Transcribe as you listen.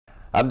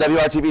I'm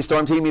WRTV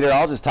Storm Team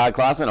Meteorologist Todd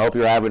Clausen. I hope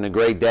you're having a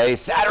great day.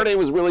 Saturday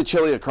was really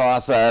chilly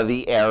across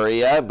the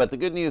area, but the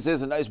good news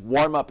is a nice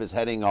warm-up is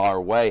heading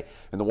our way,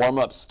 and the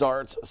warm-up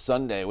starts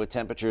Sunday with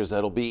temperatures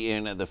that'll be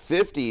in the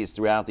 50s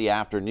throughout the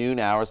afternoon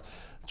hours.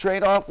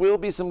 Trade-off will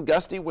be some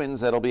gusty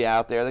winds that'll be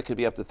out there. That could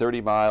be up to 30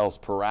 miles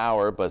per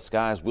hour, but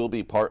skies will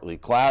be partly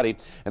cloudy.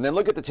 And then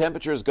look at the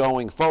temperatures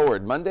going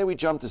forward. Monday we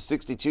jump to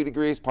 62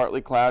 degrees,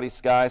 partly cloudy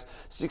skies.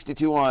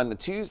 62 on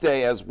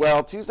Tuesday as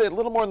well. Tuesday a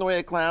little more in the way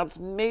of clouds,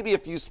 maybe a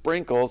few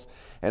sprinkles.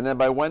 And then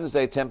by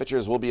Wednesday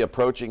temperatures will be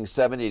approaching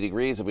 70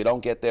 degrees. If we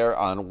don't get there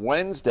on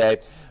Wednesday,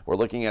 we're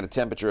looking at a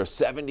temperature of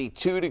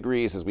 72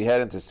 degrees as we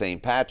head into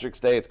St. Patrick's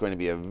Day. It's going to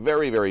be a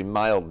very, very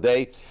mild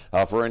day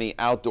for any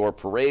outdoor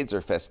parades or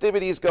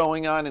festivities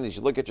going on. And as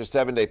you look at your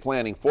 7-day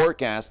planning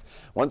forecast,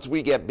 once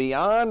we get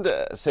beyond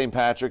St.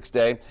 Patrick's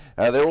Day,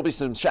 there will be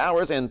some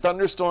showers and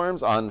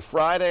thunderstorms on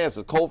Friday as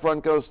the cold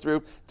front goes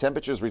through.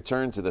 Temperatures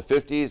return to the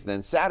 50s.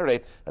 Then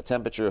Saturday, a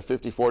temperature of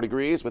 54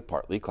 degrees with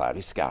partly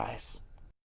cloudy skies.